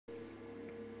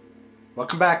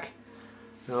Welcome back.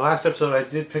 In the last episode I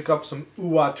did pick up some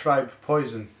Uwa tribe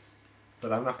poison,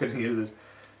 but I'm not going to use it.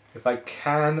 If I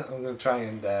can, I'm going to try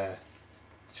and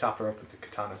chop her up with the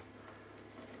katana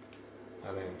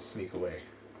and then sneak away.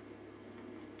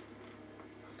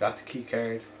 Got the key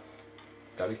card,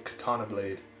 got a katana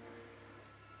blade.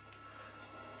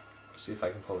 Let's see if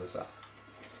I can pull this off.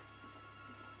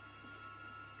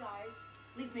 Guys,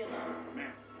 leave me alone.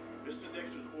 Ma'am, Mr.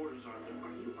 Dexter's orders are that...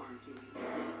 Are you arguing with me?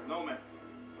 No, ma'am.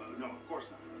 No, of course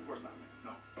not. Of course not, ma'am.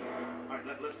 No.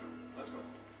 Alright, let's go. Let's go.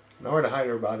 Nowhere to hide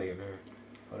her body in there.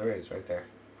 Oh, there it is, right there.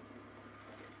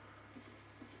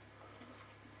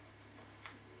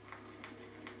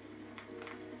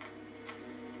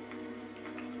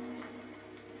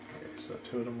 Okay, so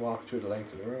two of them walk through the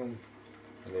length of the room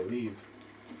and they leave,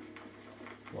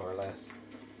 more or less.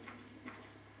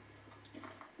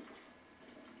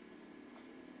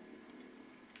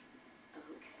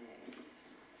 Okay.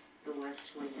 The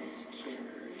west wing is secured.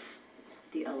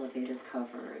 The elevator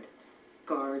covered.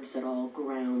 Guards at all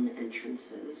ground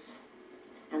entrances.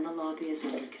 And the lobby is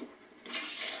under control.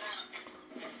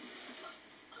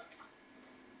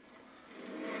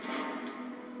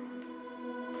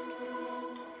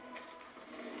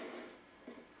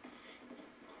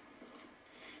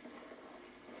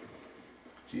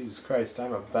 Jesus Christ,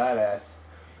 I'm a badass.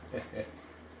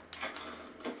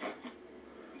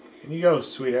 Can you go,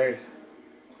 sweetheart?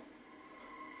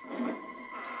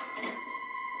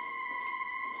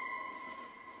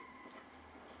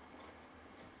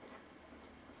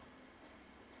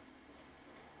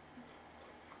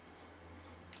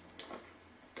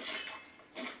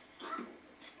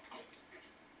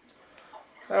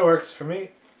 That works for me.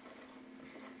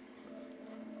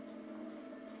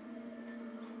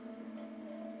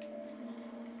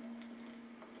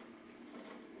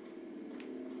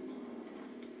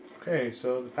 Okay,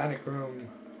 so the panic room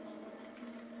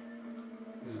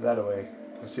is that away.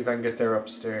 Let's see if I can get there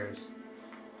upstairs.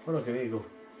 Oh, look, an eagle.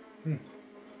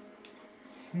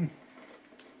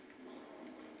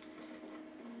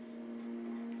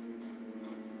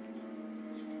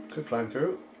 Could climb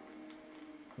through.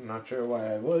 I'm not sure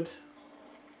why I would.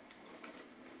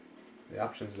 The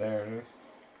option's there, anyway.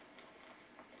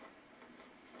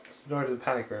 It's the door to the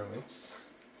panic room. It's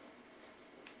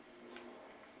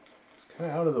kind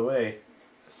of out of the way.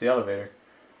 That's the elevator.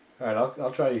 Alright,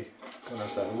 I'll try going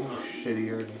outside. Ooh, shit, he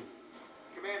heard me.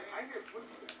 Command, I hear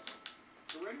footsteps.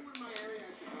 Is there anyone in my area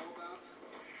I should know about?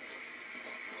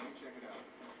 Let me check it out.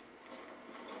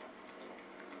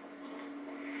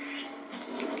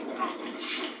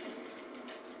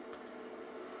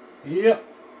 Yep.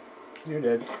 You're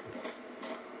dead.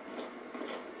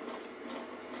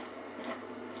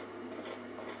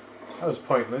 That was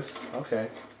pointless. Okay.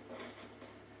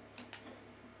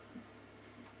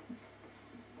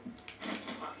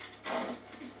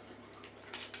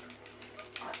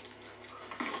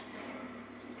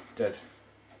 Dead.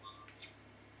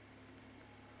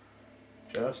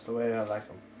 Just the way I like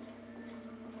them.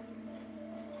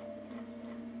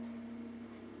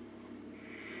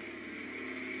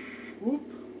 Whoop.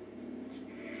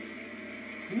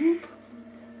 Whoop.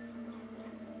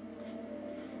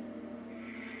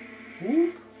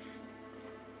 Whoop.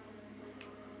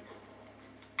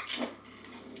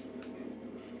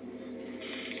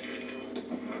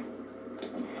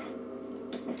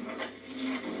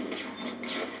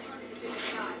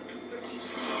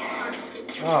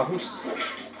 Oh, who's...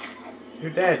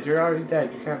 You're dead. You're already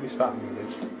dead. You can't be spotting me,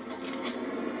 bitch.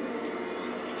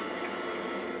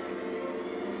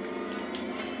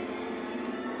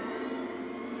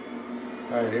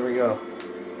 Alright, here we go.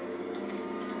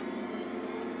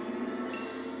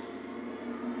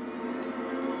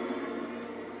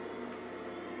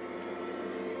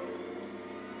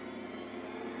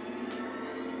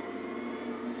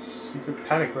 Secret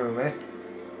panic room, eh?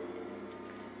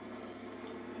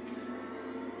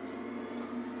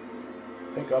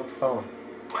 Pick up phone.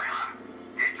 Layla,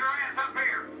 get your ass up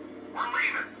here. We're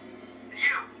leaving.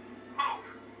 You, move.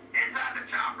 Inside the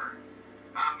chopper.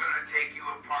 I'm gonna take you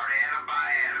apart atom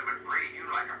by atom and breed you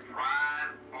like a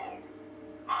prize bull.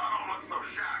 Oh, don't look so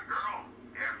shy, girl.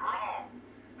 After all,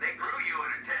 they grew you in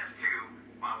a test tube.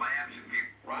 My lab should be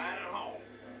right at home.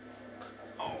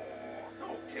 Oh,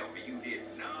 don't tell me you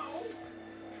didn't know.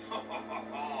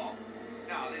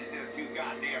 No, this is just too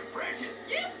goddamn precious.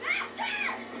 You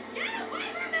bastard! Get away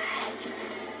from me!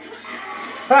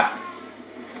 Ha!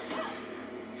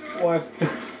 What?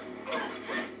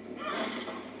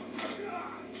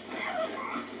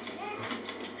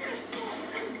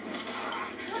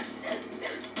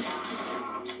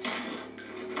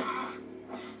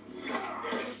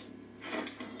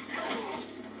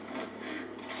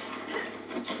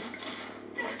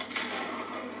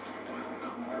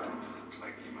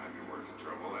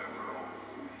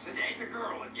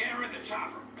 girl and get her in the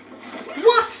chopper.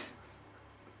 What?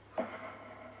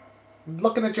 I'm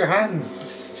looking at your hands, you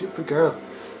stupid girl.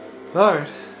 Alright.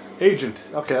 Agent.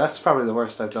 Okay, that's probably the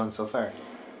worst I've done so far.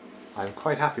 I'm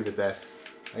quite happy with that.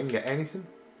 I didn't get anything.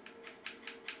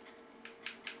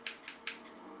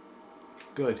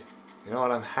 Good. You know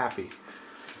what? I'm happy.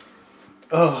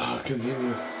 Oh,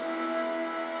 continue.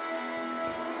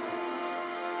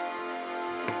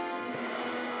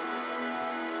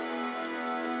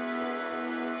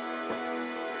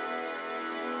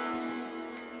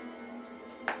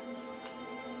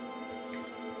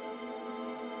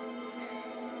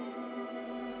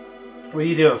 What are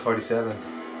you doing, 47?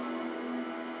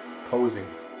 Posing.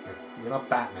 You're not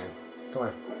Batman. Come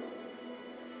on.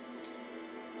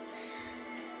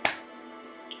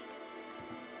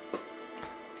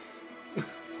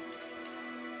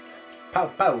 Pow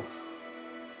pow.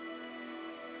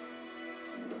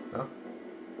 No?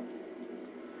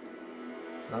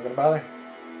 Not gonna bother?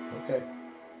 Okay.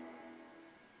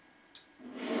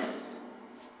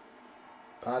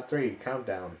 Part 3,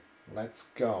 countdown. Let's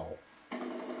go.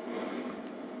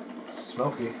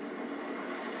 Smoky.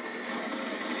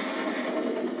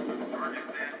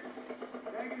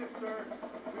 Negative, sir.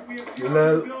 We have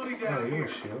Hello. zero visibility down Oh, you're here. a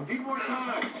shield. Need more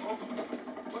time. Oh,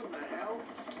 what the hell?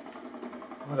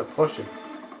 What a push him.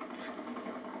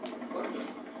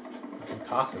 I can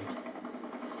toss him.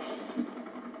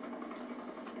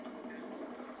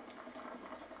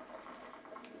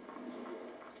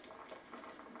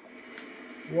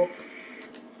 Whoop.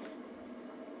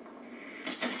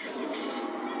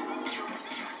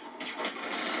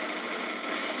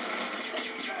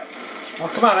 Oh,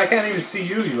 come on, I can't even see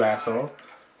you, you asshole.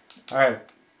 Alright.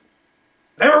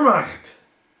 Never mind!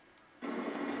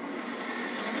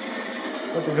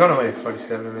 Put the gun away,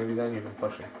 47, and maybe then you can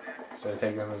push him. Instead of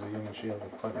taking him as a human shield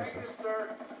with pointlessness. Negative,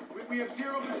 sir. We have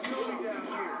zero visibility down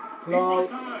here. Need Lol. more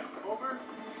time. Over.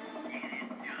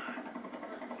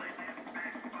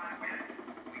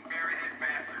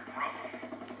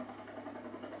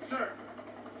 Sir.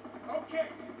 Okay,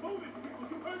 move it, people.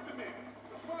 You heard the man.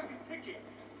 The clock is ticking.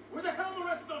 Where the hell are the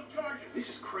rest of those charges? This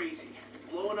is crazy.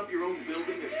 Blowing up your own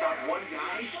building to stop one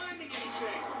guy? Finding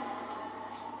anything.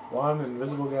 One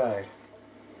invisible guy.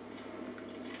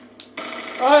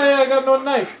 Oh yeah, I got no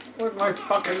knife. Where's my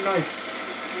fucking knife?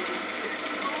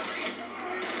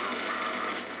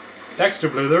 Dexter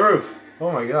blew the roof.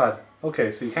 Oh my god.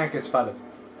 Okay, so you can't get spotted.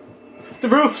 The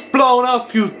roof's blown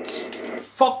up, you...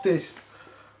 Fuck this.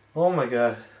 Oh my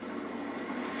god.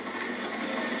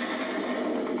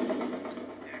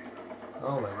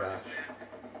 Oh my gosh.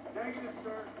 Negative,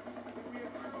 sir. We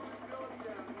have zero visibility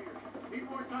down here. Need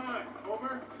more time.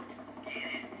 Over.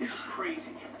 This is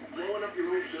crazy. Blowing up your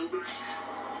own building?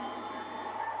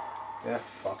 Yeah,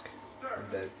 fuck. I'm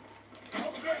dead.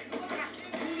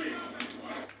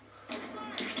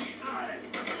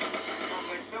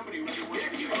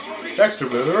 Dexter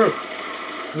blew the roof.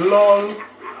 LOL.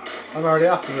 I'm already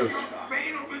off the roof.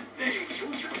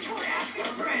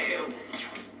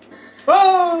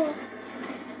 Oh!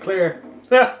 Clear.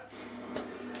 Yeah.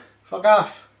 Fuck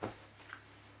off.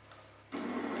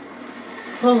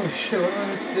 Holy shit, what do I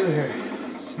need to do here?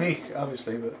 Sneak,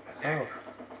 obviously, but how?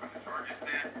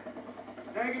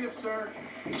 Negative, sir.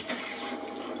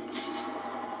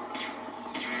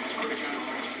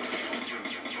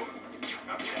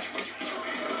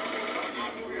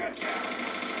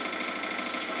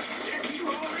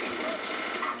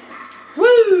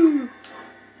 Woo!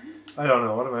 I don't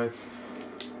know, what am I?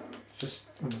 Just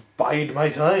bide my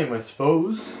time, I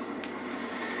suppose.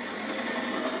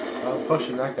 I'm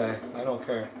pushing that guy. I don't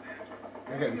care.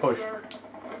 You're getting pushed. Sir.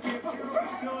 We have zero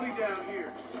visibility down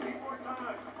here. Need more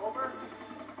time. Over.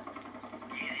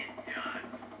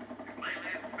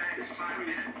 This is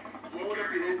crazy. Blowing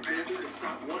up your own building to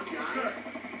stop one guy? Sir.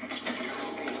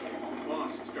 The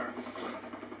boss is starting to slip.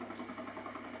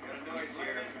 Got a noise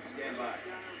here. Stand by.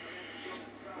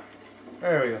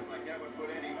 There we go. Like that would put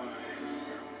anyone.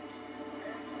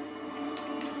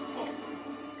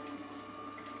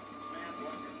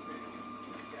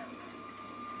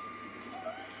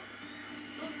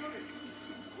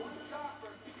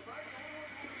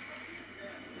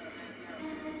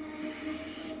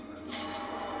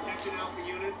 Attention Alpha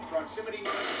Unit, proximity.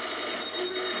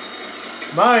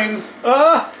 Mines!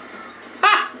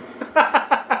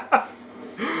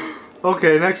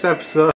 Okay, next episode.